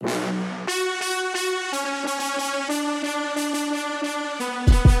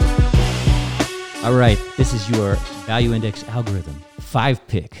All right, this is your value index algorithm.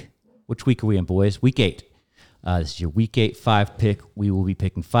 5-pick. Which week are we in, boys? Week 8. This is your week 8 5-pick. We will be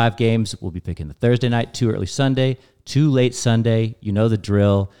picking 5 games. We'll be picking the Thursday night, 2 early Sunday, 2 late Sunday. You know the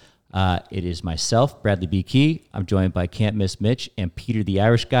drill. It is myself, Bradley B. Key. I'm joined by Can't Miss Mitch and Peter the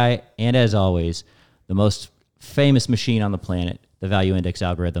Irish Guy. And as always, the most famous machine on the planet, the value index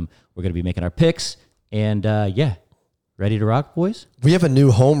algorithm. We're going to be making our picks. And ready to rock, boys? We have a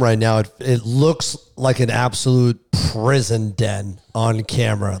new home right now. It looks like an absolute prison den on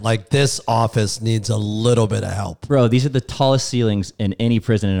camera. Like this office needs a little bit of help. Bro, these are the tallest ceilings in any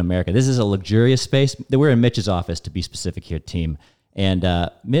prison in America. This is a luxurious space. We're in Mitch's office, to be specific here, team. And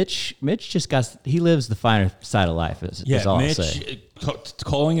Mitch just he lives the finer side of life, is all I'll say.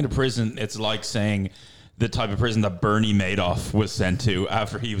 Calling it a prison, it's like saying the type of prison that Bernie Madoff was sent to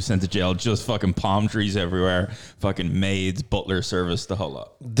after he was sent to jail. Just fucking palm trees everywhere, fucking maids, butler service, the whole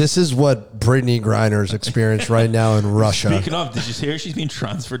lot. This is what Brittany Griner's experienced right now in Russia. Speaking of, did you hear she's being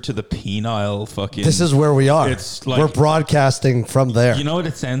transferred to the penile fucking... This is where we are. It's like, we're broadcasting from there. You know what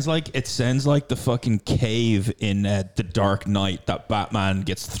it sounds like? It sounds like the fucking cave in The Dark Knight that Batman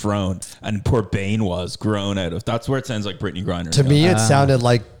gets thrown and poor Bane was grown out of. That's where it sounds like Brittany Griner. To me, it sounded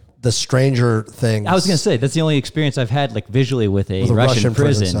like the Stranger Things. I was going to say, that's the only experience I've had like visually with a Russian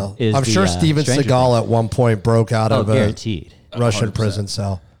prison cell. I'm sure Steven Seagal at one point broke out of guaranteed. a Russian 100%. prison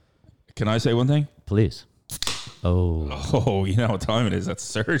cell. Can I say one thing? Please. Oh, You know what time it is. That's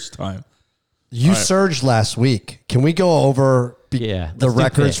surge time. You surged last week. Can we go over the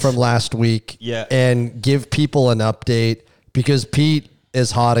records from last week and give people an update? Because Pete is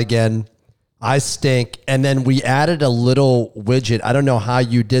hot again. I stink. And then we added a little widget. I don't know how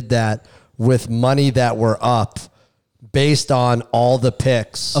you did that with money that were up based on all the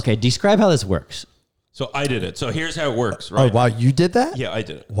picks. Okay, describe how this works. So I did it. So here's how it works, right? Oh, wow. You did that? Yeah, I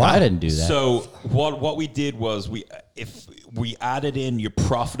did it. Wow. I didn't do that. So what we did was if we added in your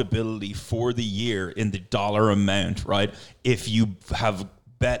profitability for the year in the dollar amount, right? If you have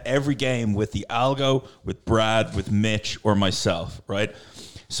bet every game with the algo, with Brad, with Mitch, or myself, right?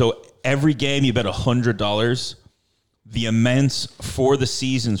 So every game you bet $100. The amounts for the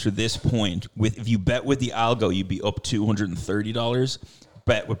seasons for this point, if you bet with the algo, you'd be up $230.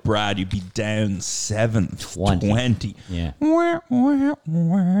 Bet with Brad, you'd be down $720. Yeah.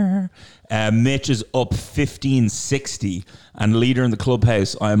 Mitch is up $1560, and leader in the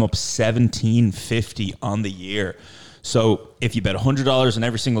clubhouse, I'm up $1750 on the year. So if you bet $100 on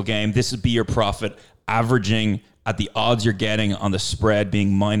every single game, this would be your profit, averaging at the odds you're getting on the spread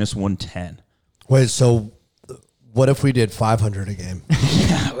being minus 110. Wait, so what if we did 500 a game?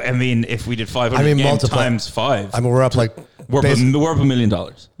 Yeah, I mean, if we did 500 a game times 5. I mean, we're up like... We're up $1 million.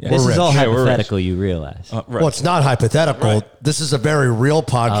 Yeah. This is all Yeah, hypothetical, you realize. Right. Well, it's not hypothetical. Right. This is a very real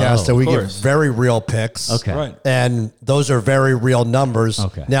podcast that we give very real picks. Okay. Right. And those are very real numbers.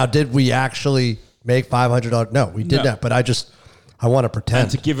 Okay. Now, did we actually make $500? No, we did not. But I want to pretend.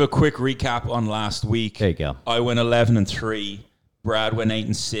 And to give a quick recap on last week. There you go. I went 11-3. Brad went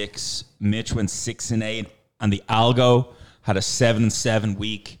 8-6. Mitch went 6-8. And the algo had a 7-7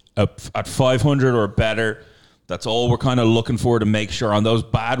 week at 500 or better. That's all we're kind of looking for to make sure on those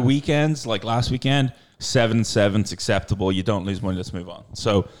bad weekends, like last weekend, 7-7 is acceptable. You don't lose money. Let's move on.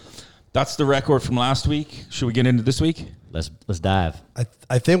 So that's the record from last week. Should we get into this week? Let's dive.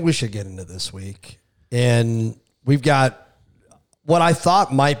 I think we should get into this week. And we've got what I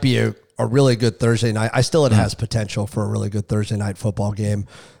thought might be a really good Thursday night. It has potential for a really good Thursday night football game.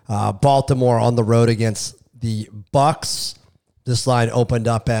 Baltimore on the road against the Bucks. This line opened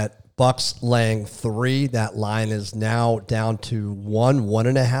up at Bucks laying 3. That line is now down to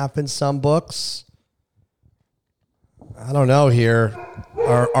 1.5 in some books. I don't know here.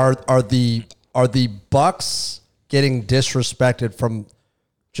 Are the Bucks getting disrespected from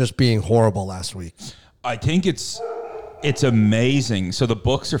just being horrible last week? I think it's amazing. So the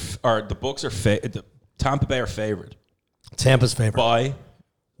Bucks are Tampa Bay are favored. Tampa's favorite By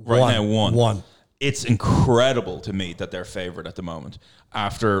now 1. 1. It's incredible to me that they're favored at the moment.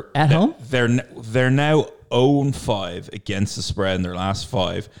 After at home, they're now 0-5 against the spread in their last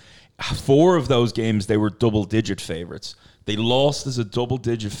 5. 4 of those games they were double-digit favorites. They lost as a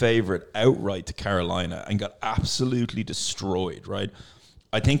double-digit favorite outright to Carolina and got absolutely destroyed. Right,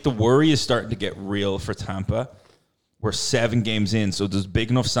 I think the worry is starting to get real for Tampa. We're 7 games in, so there's big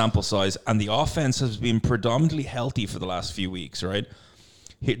enough sample size, and the offense has been predominantly healthy for the last few weeks. Right.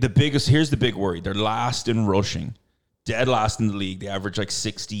 Here's the big worry. They're last in rushing, dead last in the league. They average like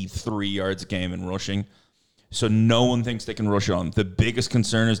 63 yards a game in rushing. So no one thinks they can rush on. The biggest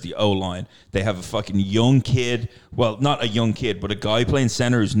concern is the O-line. They have a fucking young kid. Well, not a young kid, but a guy playing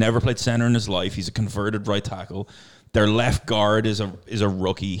center who's never played center in his life. He's a converted right tackle. Their left guard is a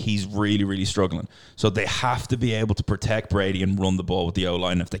rookie. He's really, really struggling. So they have to be able to protect Brady and run the ball with the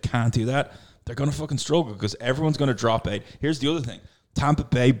O-line. If they can't do that, they're going to fucking struggle because everyone's going to drop 8. Here's the other thing. Tampa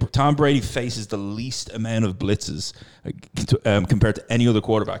Bay, Tom Brady faces the least amount of blitzes compared to any other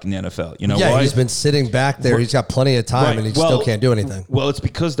quarterback in the NFL. You know why? He's been sitting back there. He's got plenty of time, and he still can't do anything. Well, it's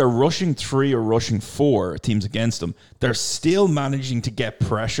because they're rushing 3 or rushing 4 teams against them. They're still managing to get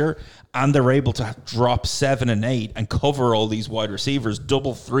pressure, and they're able to drop 7 and 8 and cover all these wide receivers,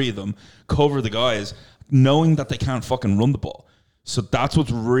 double 3 of them, cover the guys, knowing that they can't fucking run the ball. So that's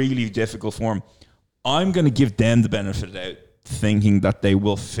what's really difficult for him. I'm going to give them the benefit of the doubt, thinking that they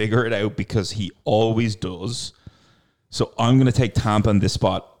will figure it out because he always does. So I'm going to take Tampa in this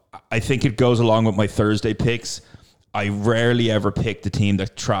spot. I think it goes along with my Thursday picks. I rarely ever pick the team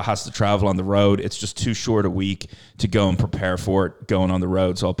that has to travel on the road. It's just too short a week to go and prepare for it going on the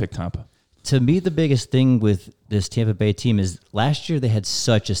road. So I'll pick Tampa. To me, the biggest thing with this Tampa Bay team is last year they had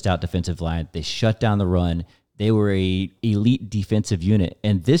such a stout defensive line. They shut down the run. They were a elite defensive unit.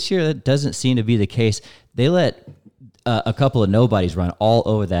 And this year, that doesn't seem to be the case. They let a couple of nobodies run all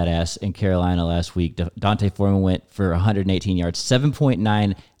over that ass in Carolina last week. Dante Foreman went for 118 yards,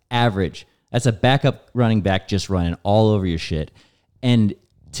 7.9 average. That's a backup running back just running all over your shit. And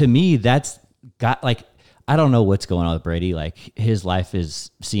to me, that's got like, I don't know what's going on with Brady. Like his life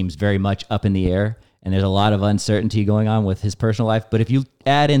seems very much up in the air, and there's a lot of uncertainty going on with his personal life. But if you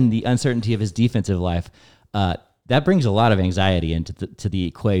add in the uncertainty of his defensive life, that brings a lot of anxiety into the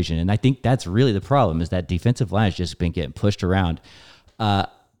equation. And I think that's really the problem, is that defensive line has just been getting pushed around. On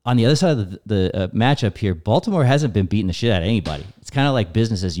the other side of the matchup here, Baltimore hasn't been beating the shit out of anybody. It's kind of like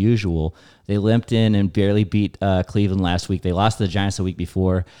business as usual. They limped in and barely beat Cleveland last week. They lost to the Giants the week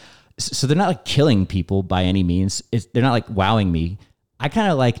before. So they're not like killing people by any means. They're not like wowing me. I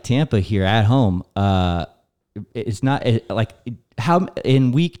kind of like Tampa here at home. It's not like how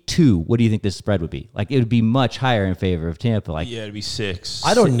in week 2, what do you think this spread would be? Like it would be much higher in favor of Tampa. Like it'd be 6.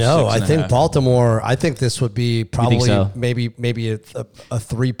 I don't know. I think 6.5. Baltimore. I think this would be probably so? maybe a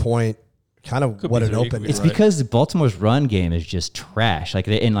 3-point kind of Could what be it 3, opened. could be it's right. because Baltimore's run game is just trash. Like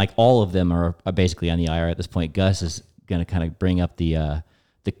and like all of them are basically on the IR at this point. Gus is going to kind of bring up the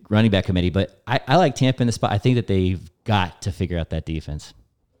running back committee, but I like Tampa in the spot. I think that they've got to figure out that defense.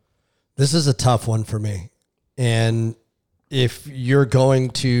 This is a tough one for me. And if you're going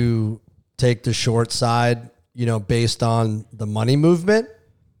to take the short side, based on the money movement,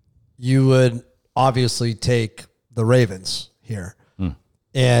 you would obviously take the Ravens here.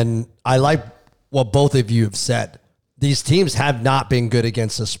 And I like what both of you have said. These teams have not been good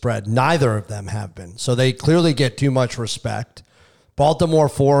against the spread. Neither of them have been. So they clearly get too much respect. Baltimore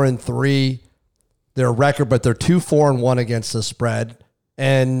 4-3, their record, but they're 2-4-1 against the spread.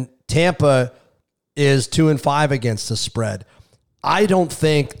 And Tampa is 2-5 against the spread. I don't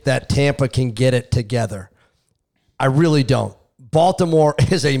think that Tampa can get it together. I really don't. Baltimore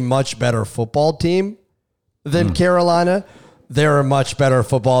is a much better football team than Carolina. They're a much better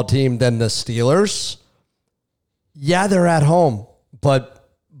football team than the Steelers. Yeah, they're at home, but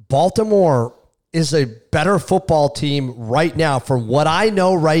Baltimore is a better football team right now. From what I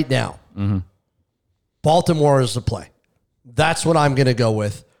know right now, Baltimore is the play. That's what I'm going to go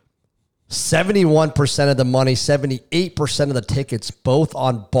with. 71% of the money, 78% of the tickets, both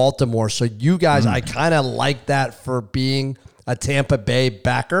on Baltimore. So you guys, I kind of like that for being a Tampa Bay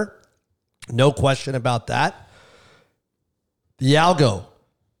backer. No question about that. The algo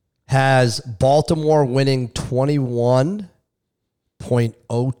has Baltimore winning 21.02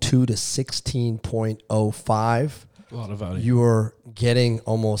 to 16.05. A lot of value. You're getting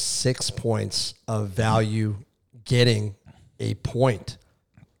almost 6 points of value, getting a point.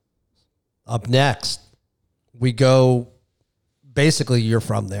 Up next, we go, basically you're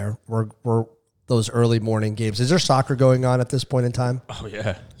from there. We're those early morning games. Is there soccer going on at this point in time? Oh,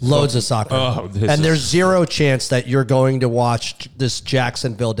 yeah. Loads of soccer. And there's zero chance that you're going to watch this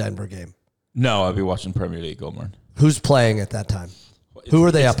Jacksonville-Denver game. No, I'll be watching Premier League, Goldman. Who's playing at that time? Who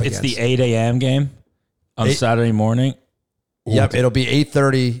are they up against? It's the 8 a.m. game on Saturday morning. Yep, it'll be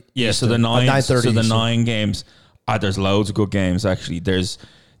 8:30. Yeah, so Eastern, the 9 9:30 so the Eastern. 9 games. There's loads of good games, actually. There's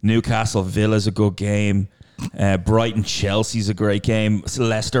Newcastle Villa's a good game. Brighton Chelsea's a great game.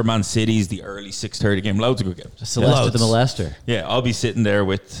 Leicester Man City's the early 6:30 game. Loads of good games. Celeste the molester. Yeah, I'll be sitting there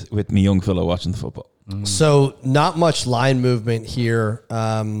with me young fellow watching the football. So not much line movement here.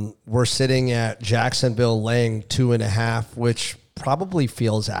 We're sitting at Jacksonville laying 2.5, which probably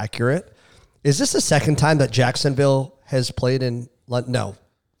feels accurate. Is this the second time that Jacksonville has played in London? No.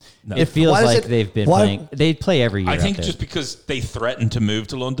 It feels like they've been playing. They play every year. I think just because they threatened to move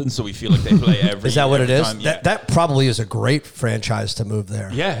to London, so we feel like they play every. Is that what it is? Time. Yeah. That probably is a great franchise to move there.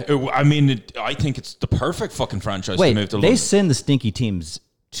 Yeah, I mean, I think it's the perfect fucking franchise to move to London. They send the stinky teams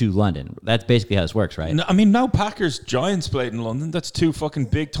to London. That's basically how this works, right? No, I mean, no Packers Giants played in London. That's two fucking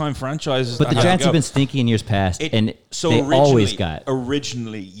big time franchises. But the Giants have been stinky in years past, and they always got.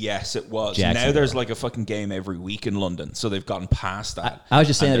 Originally, yes, it was. Now there's like a fucking game every week in London, so they've gotten past that. I was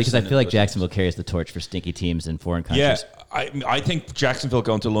just saying that because I feel like Jacksonville carries the torch for stinky teams in foreign countries. Yeah, I think Jacksonville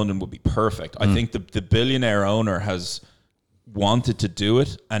going to London would be perfect. I think the billionaire owner has wanted to do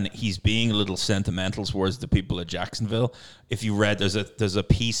it, and he's being a little sentimental towards the people of Jacksonville. If you read, there's a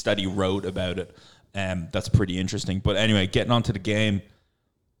piece that he wrote about it, that's pretty interesting. But anyway, getting on to the game,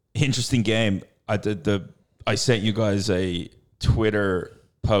 interesting game. I sent you guys a Twitter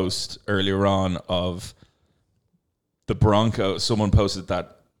post earlier on of the Broncos. Someone posted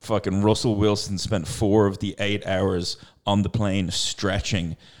that fucking Russell Wilson spent 4 of the 8 hours on the plane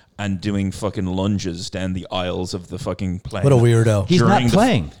stretching and doing fucking lunges down the aisles of the fucking plane. What a weirdo. He's not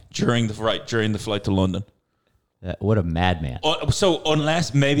playing. During the flight to London. What a madman. So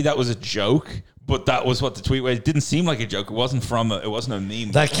unless maybe that was a joke, but that was what the tweet was. It didn't seem like a joke. It wasn't a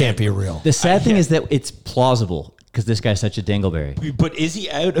meme. That can't be real. The sad thing is that it's plausible because this guy's such a dingleberry. But is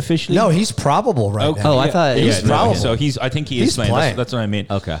he out officially? No, he's probable right now. Oh, I thought he's probable. So I think he is playing. That's what I mean.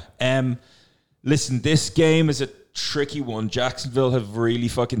 Okay. Listen, this game is a tricky one. Jacksonville have really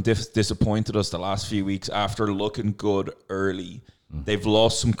fucking disappointed us the last few weeks after looking good early. They've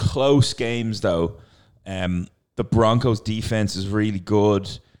lost some close games though. The Broncos defense is really good.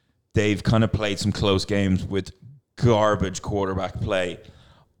 They've kind of played some close games with garbage quarterback play.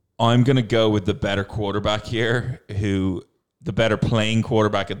 I'm going to go with the better quarterback here, the better playing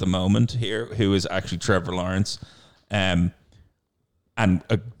quarterback at the moment here, who is actually Trevor Lawrence. And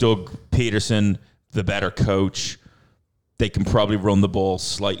Doug Peterson, the better coach. They can probably run the ball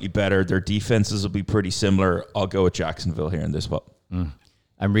slightly better. Their defenses will be pretty similar. I'll go with Jacksonville here in this spot.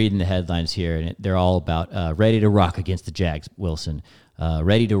 I'm reading the headlines here, and they're all about ready to rock against the Jags, Wilson.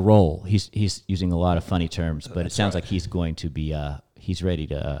 Ready to roll. He's using a lot of funny terms, but it sounds like he's going to be he's ready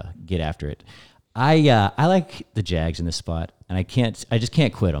to get after it. I like the Jags in this spot, and I just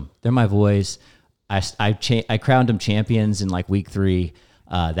can't quit them. They're my boys. I crowned them champions in like week 3.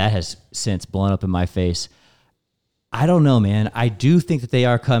 That has since blown up in my face. I don't know, man. I do think that they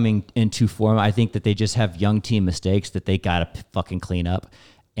are coming into form. I think that they just have young team mistakes that they got to fucking clean up.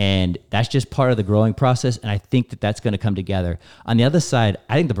 And that's just part of the growing process. And I think that that's going to come together. On the other side,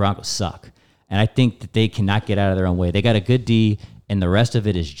 I think the Broncos suck. And I think that they cannot get out of their own way. They got a good D, and the rest of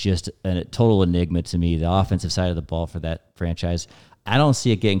it is just a total enigma to me, the offensive side of the ball for that franchise. I don't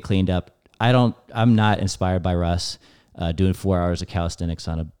see it getting cleaned up. I'm not inspired by Russ doing 4 hours of calisthenics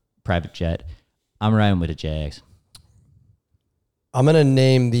on a private jet. I'm riding with the Jags. I'm going to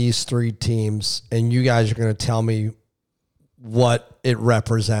name these 3 teams, and you guys are going to tell me what it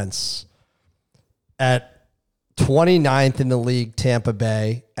represents. At 29th in the league, Tampa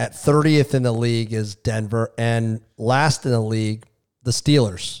Bay. At 30th in the league is Denver. And last in the league, the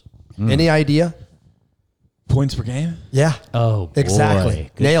Steelers. Any idea? Points per game? Yeah. Oh, boy.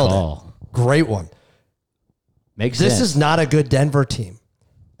 Exactly. Good Nailed call. it. Great one. Makes sense. This is not a good Denver team.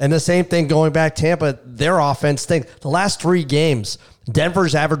 And the same thing going back Tampa, their offense thing. The last 3 games,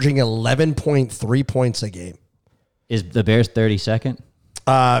 Denver's averaging 11.3 points a game. Is the Bears 32nd?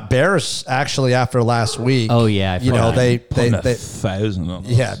 Bears actually after last week. Oh yeah, they 1,000 on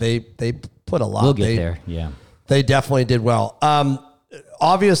us. Yeah, they put a lot. We'll get there. Yeah, they definitely did well.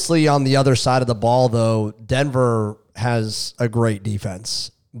 Obviously, on the other side of the ball, though, Denver has a great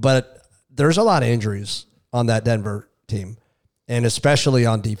defense, but there's a lot of injuries on that Denver team, and especially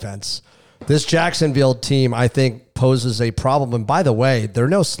on defense. This Jacksonville team, I think, poses a problem. And by the way, there are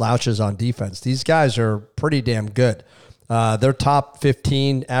no slouches on defense. These guys are pretty damn good. They're top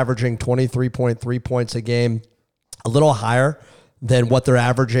 15, averaging 23.3 points a game, a little higher than what they're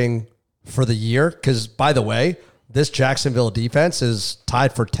averaging for the year. Because, by the way, this Jacksonville defense is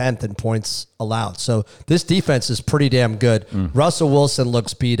tied for 10th in points allowed. So this defense is pretty damn good. Russell Wilson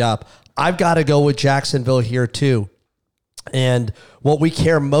looks beat up. I've got to go with Jacksonville here, too. And what we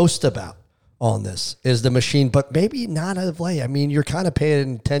care most about on this is the machine, but maybe not of late. I mean, you're kind of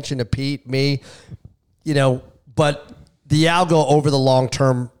paying attention to Pete, me, but the algo over the long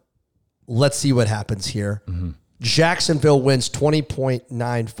term, let's see what happens here. Jacksonville wins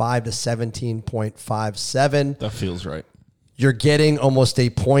 20.95 to 17.57. That feels right. You're getting almost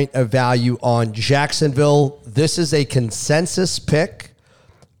a point of value on Jacksonville. This is a consensus pick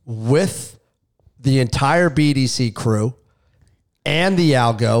with the entire BDC crew and the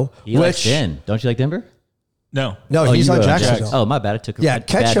Algo. He likes Den. Don't you like Denver? No. No, Oh, he's you on go Jacksonville. Oh, my bad. I took Yeah,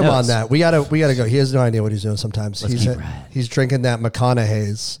 catch bad him on notes. that. We gotta go. He has no idea what he's doing sometimes. Let's keep riding. He's drinking that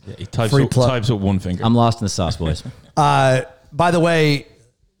McConaughey's. Yeah, he types free with, plug. types with one finger. I'm lost in the sauce, boys. By the way,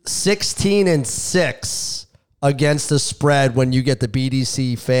 16-6 against the spread when you get the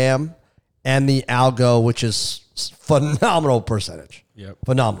BDC fam and the Algo, which is phenomenal percentage. Yep.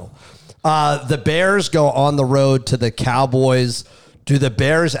 Phenomenal. The Bears go on the road to the Cowboys. Do the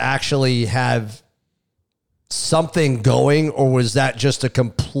Bears actually have something going, or was that just a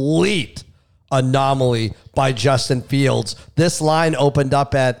complete anomaly by Justin Fields? This line opened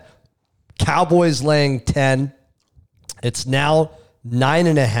up at Cowboys laying 10. It's now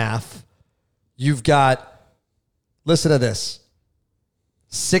 9.5. You've got, listen to this,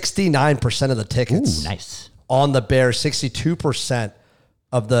 69% of the tickets Ooh, nice. on the Bears, 62%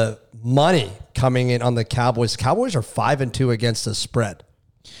 of the money coming in on the Cowboys. Cowboys are 5-2 against the spread.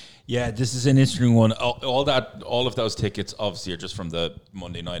 Yeah, this is an interesting one. All of those tickets obviously are just from the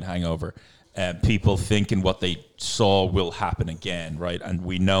Monday night hangover. People thinking what they saw will happen again, right? And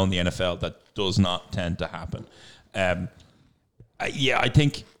we know in the NFL that does not tend to happen. I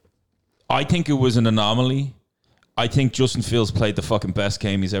think it was an anomaly. I think Justin Fields played the fucking best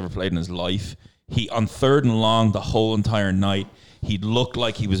game he's ever played in his life. He, on 3rd and long the whole entire night, he looked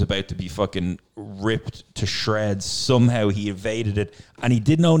like he was about to be fucking ripped to shreds. Somehow he evaded it. And he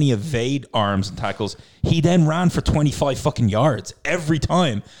didn't only evade arms and tackles, he then ran for 25 fucking yards every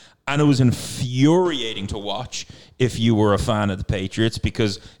time. And it was infuriating to watch if you were a fan of the Patriots,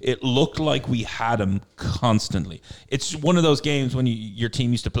 because it looked like we had him constantly. It's one of those games when your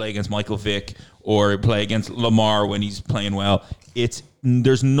team used to play against Michael Vick or play against Lamar when he's playing well.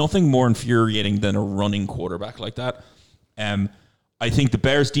 There's nothing more infuriating than a running quarterback like that. I think the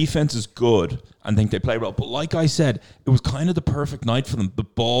Bears defense is good. I think they play well. But like I said, it was kind of the perfect night for them. The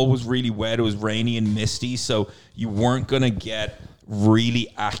ball was really wet. It was rainy and misty, so you weren't going to get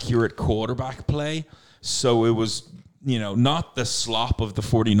really accurate quarterback play. So it was, not the slop of the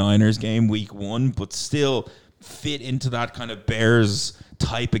 49ers game week 1, but still fit into that kind of Bears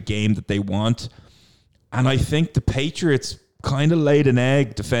type of game that they want. And I think the Patriots kind of laid an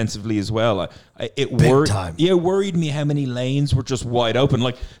egg defensively as well. It worried me how many lanes were just wide open.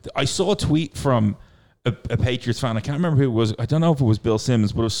 Like, I saw a tweet from a Patriots fan. I can't remember who it was. I don't know if it was Bill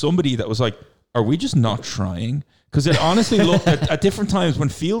Simmons, but it was somebody that was like, are we just not trying? Because it honestly looked at different times when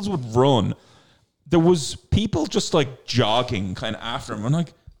Fields would run, there was people just like jogging kind of after him. I'm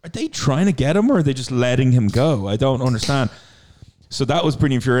like, are they trying to get him or are they just letting him go? I don't understand. So that was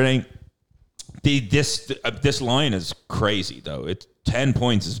pretty infuriating. This line is crazy, though. 10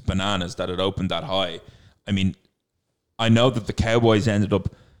 points is bananas that it opened that high. I mean, I know that the Cowboys ended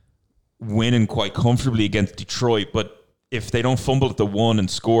up winning quite comfortably against Detroit, but if they don't fumble at the 1 and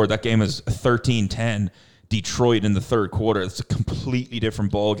score, that game is 13-10 Detroit in the third quarter. It's a completely different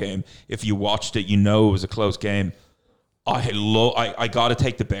ball game. If you watched it, it was a close game. I got to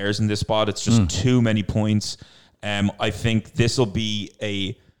take the Bears in this spot. It's just too many points. I think this will be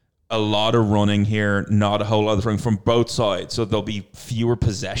a lot of running here, not a whole lot of running from both sides. So there'll be fewer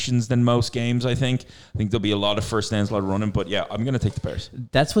possessions than most games, I think. I think there'll be a lot of first downs, a lot of running. But yeah, I'm going to take the Bears.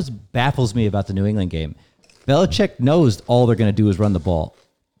 That's what baffles me about the New England game. Belichick knows all they're going to do is run the ball.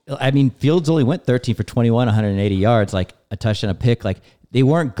 I mean, Fields only went 13 for 21, 180 yards, like a touchdown, a pick. Like, they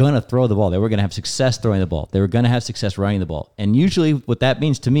weren't going to throw the ball. They were going to have success throwing the ball. They were going to have success running the ball. And usually what that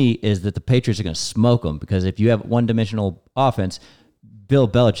means to me is that the Patriots are going to smoke them, because if you have one-dimensional offense, Bill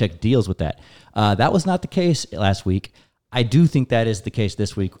Belichick deals with that. That was not the case last week. I do think that is the case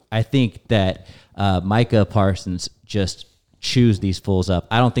this week. I think that Micah Parsons just chews these fools up.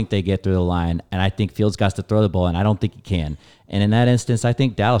 I don't think they get through the line, and I think Fields got to throw the ball, and I don't think he can. And in that instance, I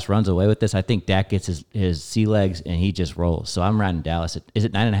think Dallas runs away with this. I think Dak gets his sea legs, and he just rolls. So I'm riding Dallas. Is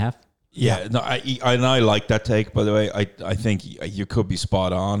it 9.5? Yeah, no, I like that take, by the way. I think you could be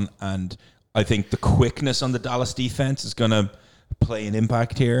spot on, and I think the quickness on the Dallas defense is going to play an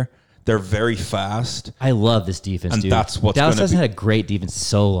impact here. They're very fast. I love this defense, and dude. That's what's Dallas hasn't had a great defense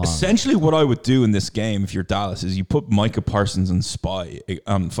so long. Essentially, what I would do in this game, if you're Dallas, is you put Micah Parsons and Spy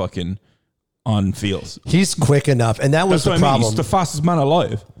on Fields. He's quick enough, and that was the problem. He's the fastest man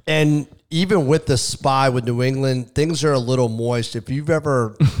alive. And even with the Spy with New England, things are a little moist. If you've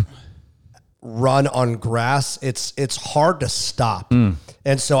ever run on grass, it's hard to stop.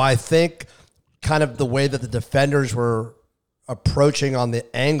 And so I think kind of the way that the defenders were approaching on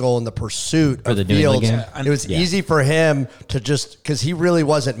the angle and the pursuit for of the Fields, game. it was easy for him to just, because he really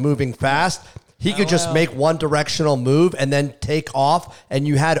wasn't moving fast. He could just make one directional move and then take off, and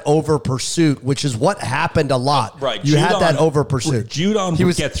you had over pursuit, which is what happened a lot. Right. You had that over pursuit. Judon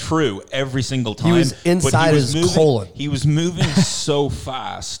would get through every single time. He was inside his colon. He was moving so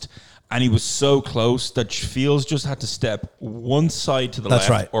fast, and he was so close that Fields just had to step one side to the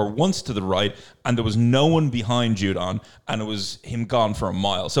left or once to the right, and there was no one behind Judon, and it was him gone for a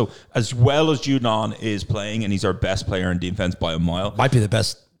mile. So as well as Judon is playing, and he's our best player in defense by a mile. Might be the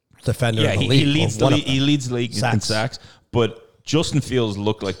best defender in the league. He leads the league in sacks, but Justin Fields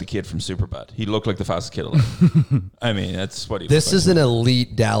looked like the kid from Superbad. He looked like the fastest kid alive. I mean, that's what he This looked like. is an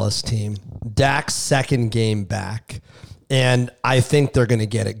elite Dallas team. Dak's second game back, and I think they're going to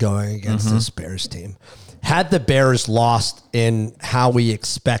get it going against this Bears team. Had the Bears lost in how we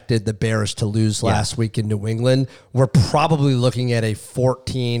expected the Bears to lose last week in New England, we're probably looking at a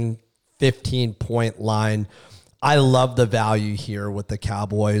 14, 15-point line. I love the value here with the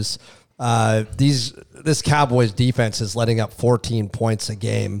Cowboys. This Cowboys defense is letting up 14 points a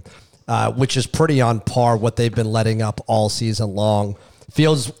game, which is pretty on par what they've been letting up all season long.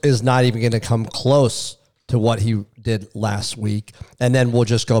 Fields is not even going to come close to what he did last week. And then we'll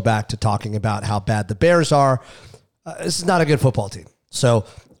just go back to talking about how bad the Bears are. This is not a good football team. So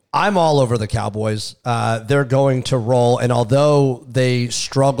I'm all over the Cowboys. They're going to roll. And although they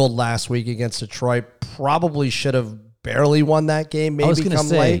struggled last week against Detroit, probably should have barely won that game. Maybe I was going to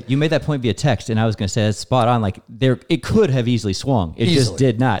say, late. you made that point via text, and I was going to say that's spot on. Like it could have easily swung. It just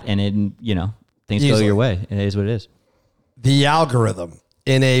did not. And things go your way. It is what it is. The algorithm,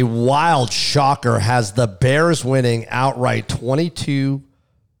 in a wild shocker, has the Bears winning outright 22.4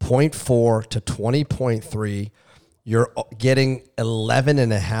 to 20.3. You're getting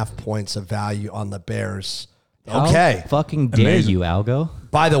 11.5 points of value on the Bears. Okay. How fucking dare you, Algo?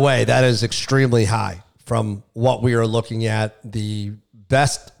 By the way, that is extremely high from what we are looking at. The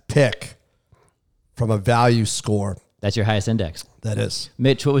best pick from a value score. That's your highest index. That is.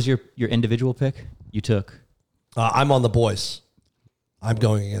 Mitch, what was your individual pick you took? I'm on the boys. I'm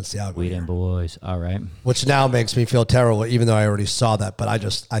going against the algorithm. Wheat and boys. All right. Which now makes me feel terrible, even though I already saw that. But I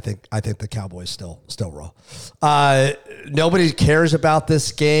think the Cowboys still roll. Nobody cares about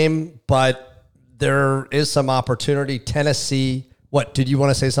this game, but there is some opportunity. Tennessee. What, did you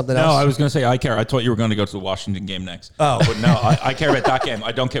want to say something else? No, I was going to say I care. I thought you were going to go to the Washington game next. Oh. But no, I care about that game.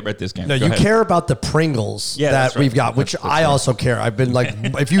 I don't care about this game. No, Go you ahead. care about the Pringles that we've got, which That's I right. also care. I've been like,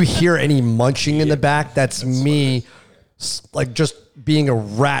 if you hear any munching in the back, that's me, like just being a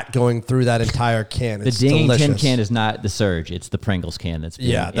rat going through that entire can. It's the dinging delicious. tin can is not the Surge. It's the Pringles can that's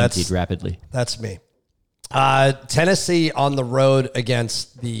being emptied rapidly. That's me. Tennessee on the road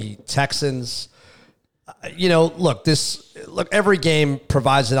against the Texans. Look, every game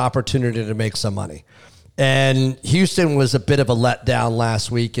provides an opportunity to make some money. And Houston was a bit of a letdown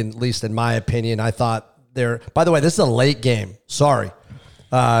last week, at least in my opinion. I thought by the way, this is a late game. Sorry.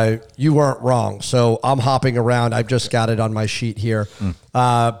 You weren't wrong. So I'm hopping around. I've just got it on my sheet here.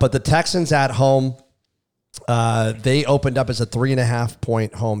 But the Texans at home, they opened up as a 3.5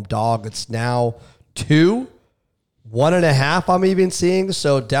 point home dog. It's now 2. 1.5 I'm even seeing.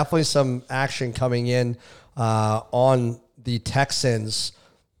 So definitely some action coming in on the Texans.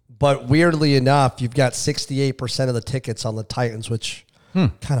 But weirdly enough, you've got 68% of the tickets on the Titans, which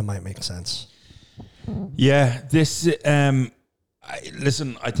kind of might make sense. Yeah, this.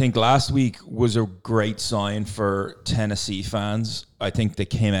 Listen, I think last week was a great sign for Tennessee fans. I think they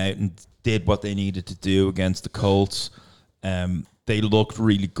came out and did what they needed to do against the Colts. They looked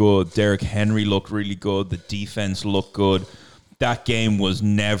really good. Derrick Henry looked really good. The defense looked good. That game was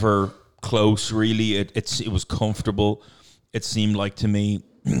never close, really. It was comfortable. It seemed like to me.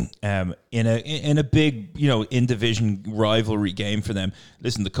 In a big, in division rivalry game for them.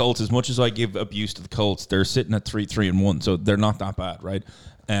 Listen, the Colts, as much as I give abuse to the Colts, they're sitting at 3-1, so they're not that bad, right?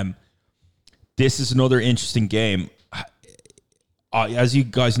 This is another interesting game. As you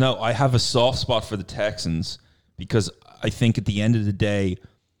guys know, I have a soft spot for the Texans because I think at the end of the day,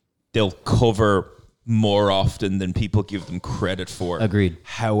 they'll cover more often than people give them credit for. Agreed.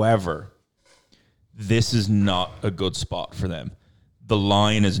 However, this is not a good spot for them. The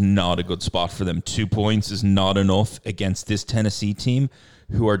line is not a good spot for them. 2 points is not enough against this Tennessee team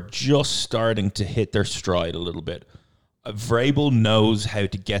who are just starting to hit their stride a little bit. Vrabel knows how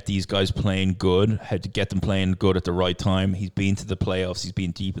to get these guys playing good, how to get them playing good at the right time. He's been to the playoffs. He's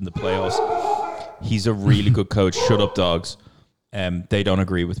been deep in the playoffs. He's a really good coach. Shut up, dogs. They don't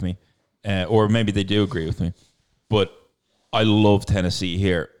agree with me. Or maybe they do agree with me. But I love Tennessee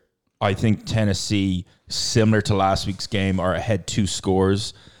here. I think Tennessee, similar to last week's game, are ahead 2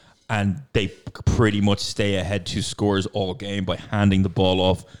 scores, and they pretty much stay ahead 2 scores all game by handing the ball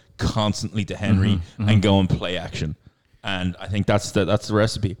off constantly to Henry and go and play action. And I think that's the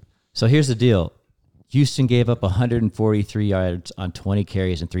recipe. So here's the deal. Houston gave up 143 yards on 20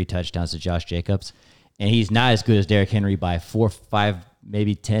 carries and 3 touchdowns to Josh Jacobs. And he's not as good as Derrick Henry by 4, 5,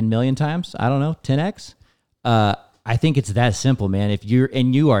 maybe 10 million times. I don't know, 10x. I think it's that simple, man. If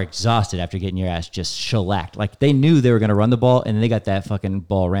you are exhausted after getting your ass just shellacked. Like, they knew they were going to run the ball, and then they got that fucking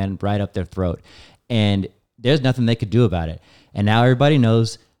ball ran right up their throat. And there's nothing they could do about it. And now everybody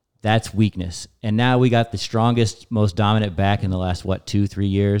knows that's weakness. And now we got the strongest, most dominant back in the last, 2-3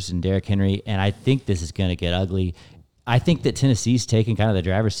 years in Derrick Henry. And I think this is going to get ugly. I think that Tennessee's taking kind of the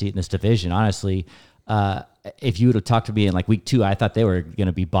driver's seat in this division, honestly. If you would have talked to me in like week 2, I thought they were going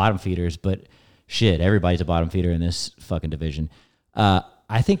to be bottom feeders, but shit, everybody's a bottom feeder in this fucking division.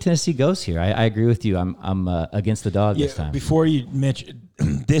 I think Tennessee goes here. I agree with you. I'm against the dog this time. Before you, Mitch,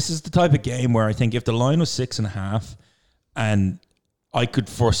 this is the type of game where I think if the line was 6.5, and I could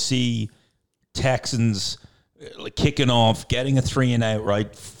foresee Texans like kicking off, getting a 3-and-out,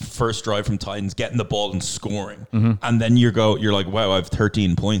 right, first drive from Titans, getting the ball and scoring, and then you're like, wow, I have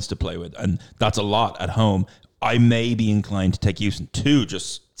 13 points to play with, and that's a lot at home. I may be inclined to take Houston. 2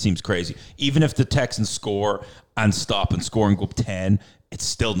 just seems crazy. Even if the Texans score and stop and score and go up 10, it's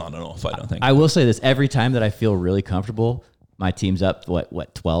still not enough, I don't think. I will say this. Every time that I feel really comfortable, my team's up,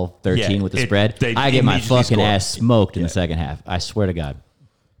 12, 13 with the spread, I get my fucking ass smoked in the second half. I swear to God.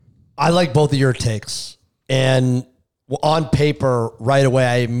 I like both of your takes. And on paper, right away,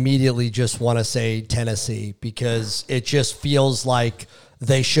 I immediately just want to say Tennessee because it just feels like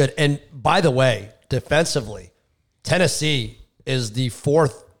they should. And by the way, defensively, Tennessee is the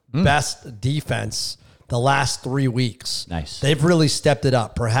 4th best defense the last 3 weeks. Nice. They've really stepped it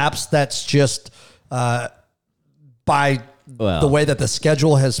up. Perhaps that's just by the way that the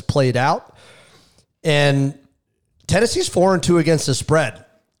schedule has played out. And Tennessee's 4-2 against the spread.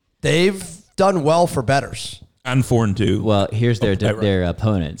 They've done well for bettors. And 4-2. Well, here's their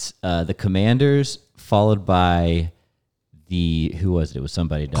opponents. The Commanders, followed by who was it? It was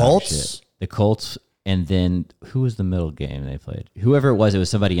somebody. Colts? Shit. The Colts, and then who was the middle game they played? Whoever it was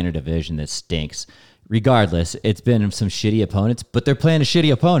somebody interdivision that stinks. Regardless, it's been some shitty opponents, but they're playing a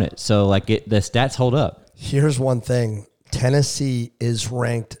shitty opponent. So, the stats hold up. Here's one thing. Tennessee is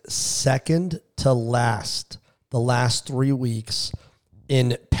ranked second to last the last 3 weeks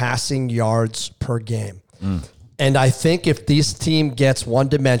in passing yards per game. And I think if this team gets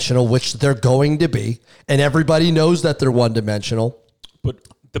one-dimensional, which they're going to be, and everybody knows that they're one-dimensional. But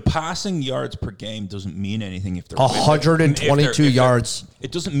the passing yards per game doesn't mean anything if they're 122 yards.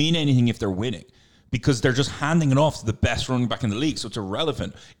 It doesn't mean anything if they're winning because they're just handing it off to the best running back in the league. So it's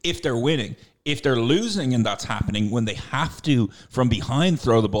irrelevant if they're winning. If they're losing and that's happening when they have to, from behind,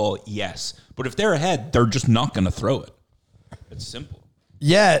 throw the ball, yes. But if they're ahead, they're just not going to throw it. It's simple.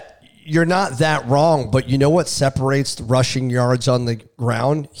 Yeah, you're not that wrong, but you know what separates the rushing yards on the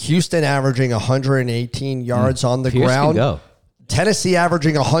ground? Houston averaging 118 yards on the ground. Go. Tennessee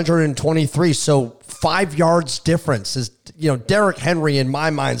averaging 123, so 5 yards difference is, Derrick Henry, in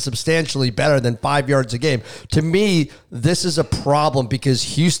my mind, substantially better than 5 yards a game. To me, this is a problem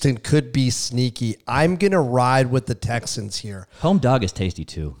because Houston could be sneaky. I'm going to ride with the Texans here. Home dog is tasty,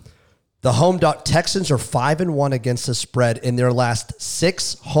 too. The home dog Texans are 5-1 against the spread in their last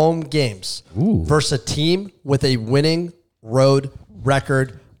 6 home games versus a team with a winning road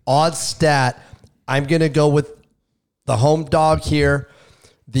record. Odd stat. I'm going to go with the home dog here.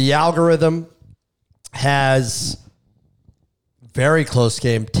 The algorithm has very close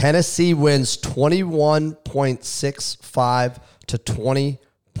game. Tennessee wins 21.65 to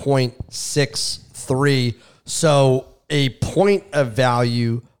 20.63. So a point of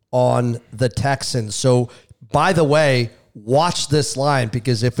value on the Texans. So, by the way, watch this line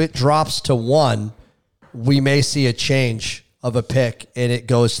because if it drops to 1, we may see a change of a pick and it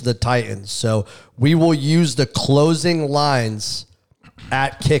goes to the Titans. So, we will use the closing lines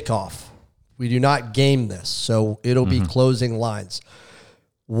at kickoff. We do not game this, so it'll be closing lines.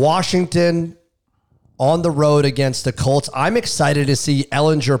 Washington on the road against the Colts. I'm excited to see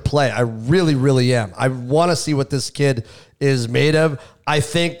Ellinger play. I really, really am. I want to see what this kid is made of. I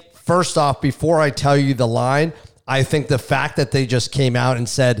think, first off, before I tell you the line, I think the fact that they just came out and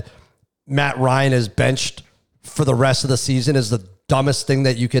said Matt Ryan is benched for the rest of the season is the dumbest thing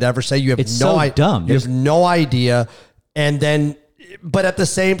that you could ever say. You have dumb. You have no idea. And then, but at the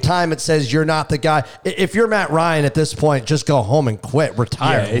same time, it says you're not the guy. If you're Matt Ryan at this point, just go home and quit,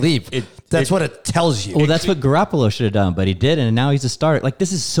 retire, leave. That's what it tells you. Well, that's what Garoppolo should have done, but he didn't, and now he's a starter.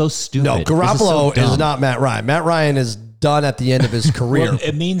 This is so stupid. No, Garoppolo is not Matt Ryan. Matt Ryan is done at the end of his career. Well,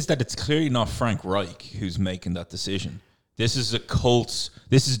 it means that it's clearly not Frank Reich who's making that decision. This is a Colts.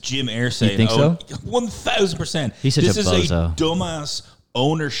 This is Jim Irsay. You think so? 1,000%. He's such this a is bozo. a dumbass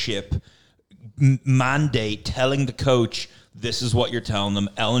ownership mandate telling the coach, this is what you're telling them.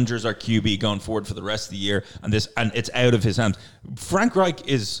 Ellinger's our QB going forward for the rest of the year, and it's out of his hands. Frank Reich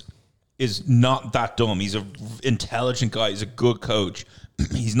is not that dumb. He's an intelligent guy. He's a good coach.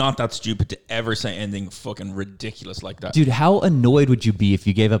 He's not that stupid to ever say anything fucking ridiculous like that. Dude, how annoyed would you be if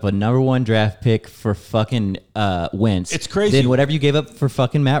you gave up a number 1 draft pick for fucking Wentz? It's crazy. Then whatever you gave up for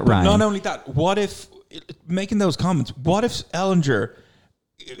fucking Matt Ryan. Not only that, what if, making those comments, what if Ellinger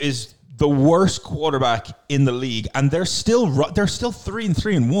is the worst quarterback in the league and they're still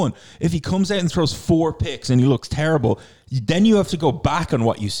 3-3-1? If he comes out and throws 4 picks and he looks terrible, then you have to go back on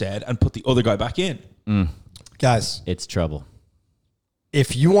what you said and put the other guy back in. Guys, It's trouble.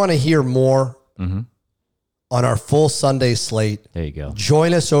 if you want to hear more on our full Sunday slate, There you go.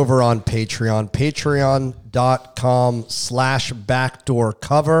 join us over on Patreon,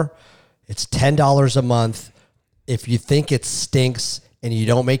 patreon.com/backdoorcover. It's $10 a month. If you think it stinks and you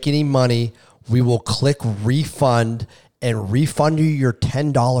don't make any money, we will click refund and refund you your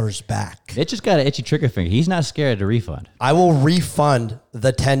 $10 back. It just got an itchy trigger finger. He's not scared to refund. I will refund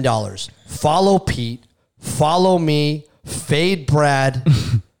the $10. Follow Pete, follow me, fade Brad,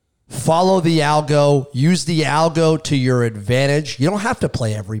 follow the algo, use the algo to your advantage. You don't have to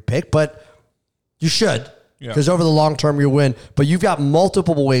play every pick, but you should, because over the long term you win. But you've got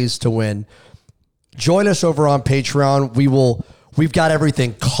multiple ways to win. Join us over on Patreon. We've got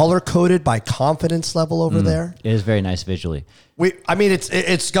everything color coded by confidence level over there. It is very nice visually. I'm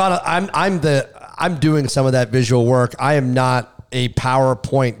doing some of that visual work. I am not a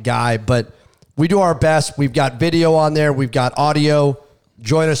PowerPoint guy, but we do our best. We've got video on there. We've got audio.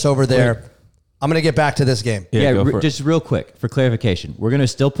 Join us over there. I'm going to get back to this game. Yeah, Just real quick for clarification. We're going to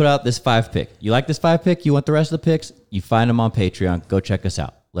still put out this 5 pick. You like this 5 pick? You want the rest of the picks? You find them on Patreon. Go check us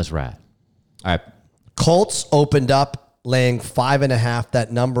out. Let's ride. All right. Colts opened up laying 5.5.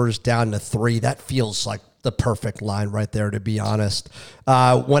 That number's down to 3. That feels like the perfect line right there, to be honest.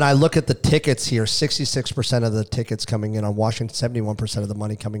 When I look at the tickets here, 66% of the tickets coming in on Washington, 71% of the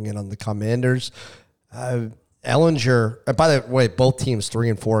money coming in on the Commanders. Ellinger, by the way, both teams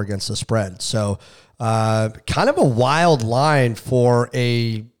 3-4 against the spread. So kind of a wild line for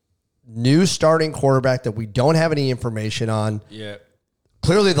a new starting quarterback that we don't have any information on. Yeah.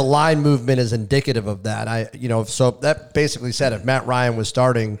 Clearly, the line movement is indicative of that. So that basically said if Matt Ryan was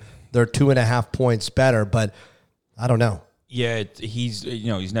starting, they're 2.5 points better. But I don't know. Yeah,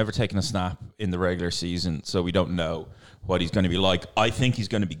 he's never taken a snap in the regular season, so we don't know what he's going to be like. I think he's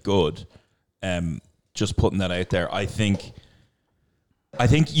going to be good. Just putting that out there. I think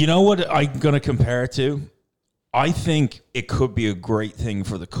you know what I'm going to compare it to? I think it could be a great thing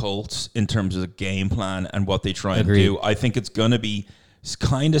for the Colts in terms of the game plan and what they try and do. I think it's going to be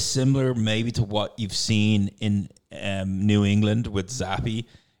kind of similar maybe to what you've seen in New England with Zappe.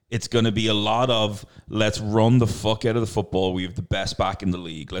 It's going to be a lot of let's run the fuck out of the football. We have the best back in the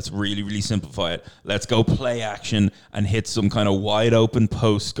league. Let's really, really simplify it. Let's go play action and hit some kind of wide open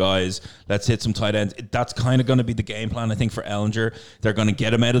post, guys. Let's hit some tight ends. That's kind of going to be the game plan, I think, for Ellinger. They're going to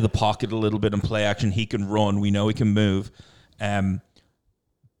get him out of the pocket a little bit and play action. He can run. We know he can move.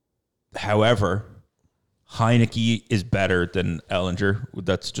 However, Heineke is better than Ellinger.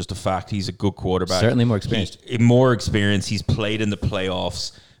 That's just a fact. He's a good quarterback. Certainly more experienced. More experienced. He's played in the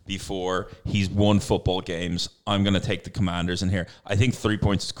playoffs before. He's won football games. I'm going to take the Commanders in here. I think 3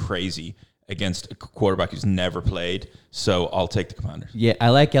 points is crazy against a quarterback who's never played, so I'll take the Commanders. Yeah, I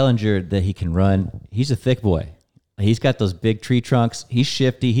like Ellinger that he can run. He's a thick boy. He's got those big tree trunks. He's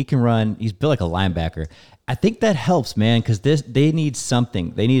shifty. He can run. He's built like a linebacker. I think that helps, man, because they need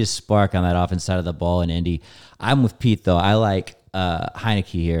something. They need a spark on that offense side of the ball in Indy. I'm with Pete, though. I like Heineke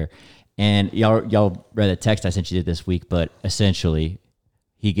here. And y'all read the text I sent you this week, but essentially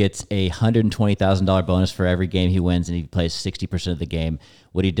he gets a $120,000 bonus for every game he wins, and he plays 60% of the game.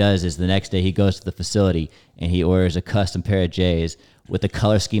 What he does is the next day he goes to the facility and he orders a custom pair of J's with the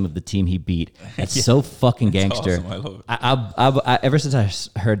color scheme of the team he beat. That's so fucking gangster. Awesome. I love it. I ever since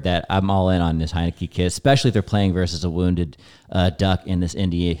I heard that, I'm all in on this Heineke kid, especially if they're playing versus a wounded duck in this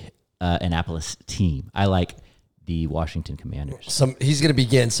Indianapolis team. I like the Washington Commanders. He's going to be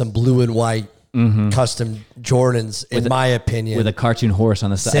getting some blue and white custom Jordans, in my opinion. With a cartoon horse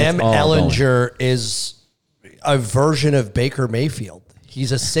on the side. Sam Ellinger is a version of Baker Mayfield.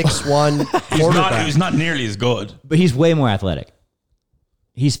 He's a 6'1" quarterback. He's not nearly as good. But he's way more athletic.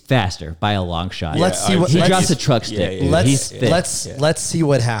 He's faster by a long shot. Let's see what he drops a truck stick. He's thick. Let's see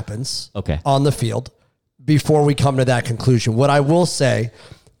what happens Okay. on the field before we come to that conclusion. What I will say,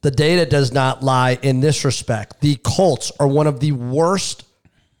 the data does not lie in this respect. The Colts are one of the worst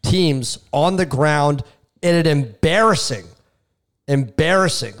teams on the ground at an embarrassing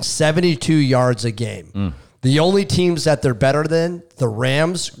 72 yards a game. The only teams that they're better than, the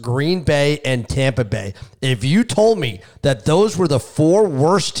Rams, Green Bay, and Tampa Bay. If you told me that those were the 4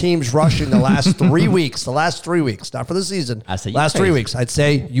 worst teams rushing the last 3 weeks, not for the season, last 3 weeks, I'd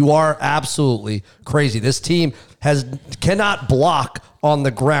say you are absolutely crazy. This team cannot block on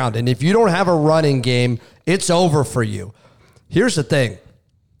the ground. And if you don't have a running game, it's over for you. Here's the thing.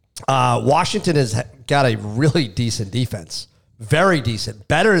 Washington has got a really decent defense. Very decent.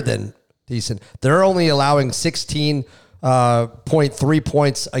 Better than decent. They're only allowing 16.3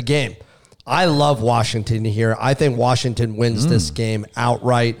 points a game. I love Washington here. I think Washington wins this game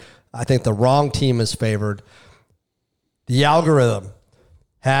outright. I think the wrong team is favored. The algorithm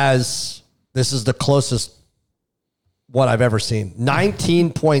this is the closest what I've ever seen.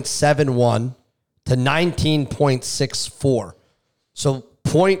 19.71 to 19.64. So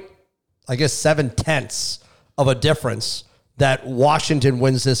 7/10 of a difference that Washington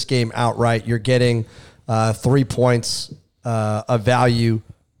wins this game outright. You're getting 3 points of value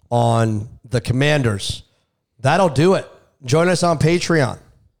on the Commanders. That'll do it. Join us on Patreon.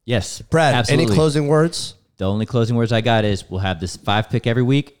 Yes. Brad, absolutely. Any closing words? The only closing words I got is we'll have this 5 pick every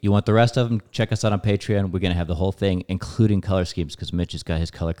week. You want the rest of them? Check us out on Patreon. We're going to have the whole thing, including color schemes, because Mitch has got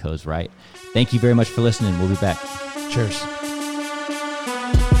his color codes right. Thank you very much for listening. We'll be back. Cheers.